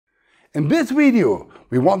In this video,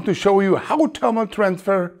 we want to show you how thermal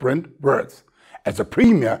transfer print works. As a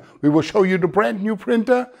premiere, we will show you the brand new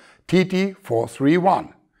printer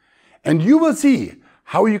TT431. And you will see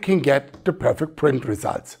how you can get the perfect print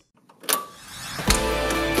results.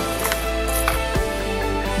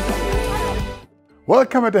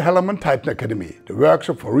 Welcome at the HellermannTyton Academy, the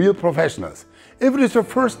workshop for real professionals. If it is your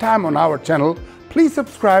first time on our channel, please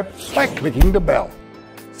subscribe by clicking the bell.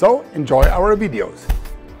 So enjoy our videos.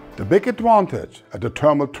 The big advantage at the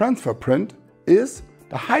thermal transfer print is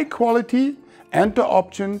the high quality and the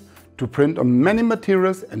option to print on many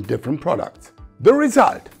materials and different products. The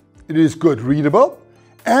result, it is good readable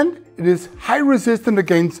and it is high resistant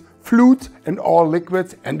against fluids and all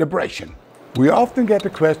liquids and abrasion. We often get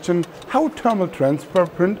the question how thermal transfer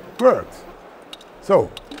print works.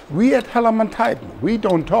 So we at HellermannTyton, we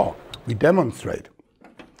don't talk, we demonstrate.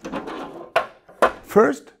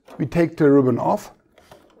 First, we take the ribbon off.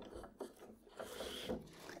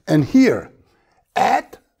 And here,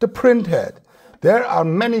 at the print head, there are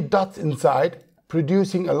many dots inside,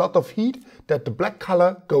 producing a lot of heat that the black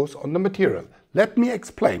color goes on the material. Let me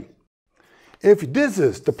explain. If this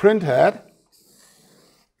is the print head,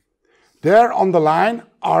 there on the line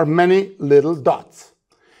are many little dots.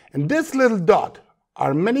 And this little dot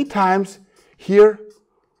are many times here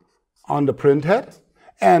on the print head.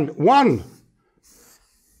 And one,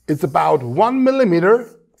 it's about 1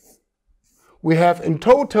 millimeter. We have in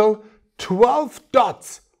total 12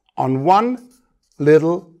 dots on 1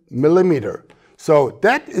 little millimeter. So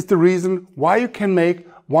that is the reason why you can make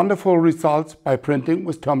wonderful results by printing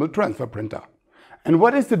with thermal transfer printer. And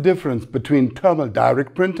what is the difference between thermal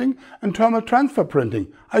direct printing and thermal transfer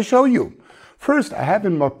printing? I show you. First, I have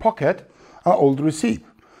in my pocket an old receipt.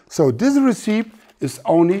 So this receipt is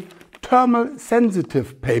only thermal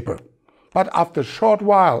sensitive paper. But after a short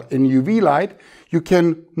while in UV light, you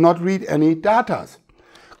can not read any data.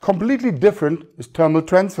 Completely different is thermal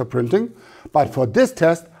transfer printing, but for this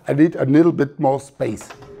test I need a little bit more space.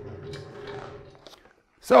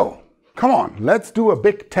 So, come on, let's do a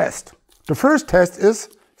big test. The first test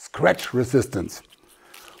is scratch resistance.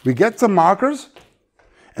 We get some markers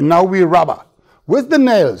and now we rubber with the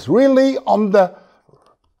nails really on the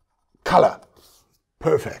color.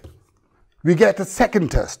 Perfect. We get a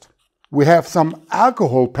second test. We have some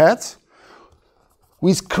alcohol pads.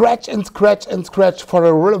 We scratch and scratch and scratch for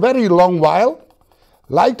a very long while,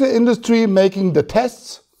 like the industry making the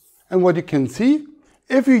tests. And what you can see,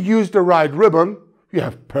 if you use the right ribbon, you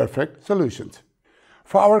have perfect solutions.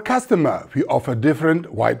 For our customer, we offer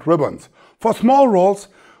different white ribbons. For small rolls,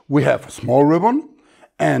 we have a small ribbon,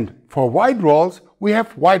 and for wide rolls, we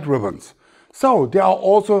have white ribbons. So there are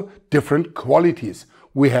also different qualities.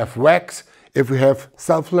 We have wax. If we have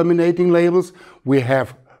self-laminating labels, we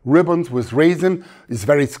have ribbons with resin, is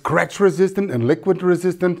very scratch resistant and liquid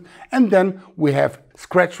resistant. And then we have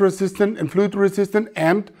scratch resistant and fluid resistant,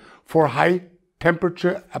 and for high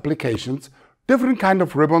temperature applications, different kind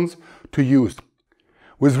of ribbons to use.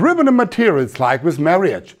 With ribbon and materials like with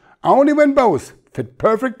marriage, only when both fit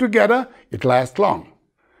perfect together, it lasts long.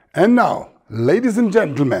 And now, ladies and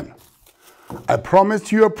gentlemen, I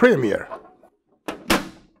promise you a premiere.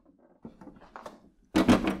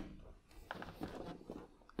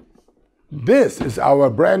 This is our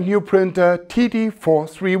brand new printer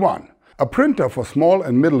TT431, a printer for small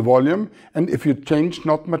and middle volume and if you change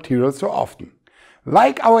not materials so often.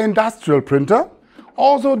 Like our industrial printer,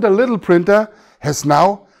 also the little printer has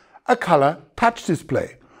now a color touch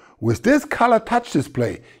display. With this color touch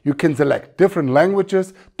display, you can select different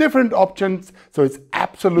languages, different options, so it's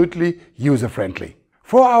absolutely user-friendly.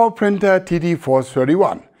 For our printer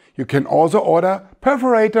TT431, you can also order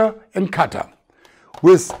perforator and cutter.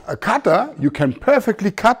 With a cutter, you can perfectly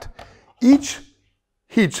cut each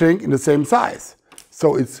heat shrink in the same size.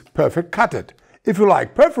 So it's perfect cutted. If you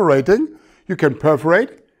like perforating, you can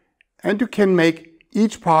perforate and you can make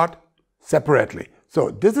each part separately. So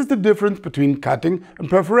this is the difference between cutting and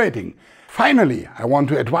perforating. Finally, I want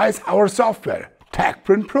to advise our software,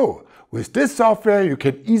 TagPrint Pro. With this software, you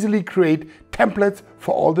can easily create templates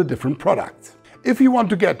for all the different products. If you want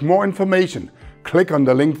to get more information, click on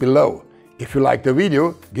the link below. If you like the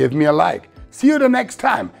video, give me a like. See you the next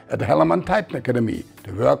time at the HellermannTyton Academy,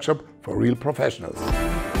 the workshop for real professionals.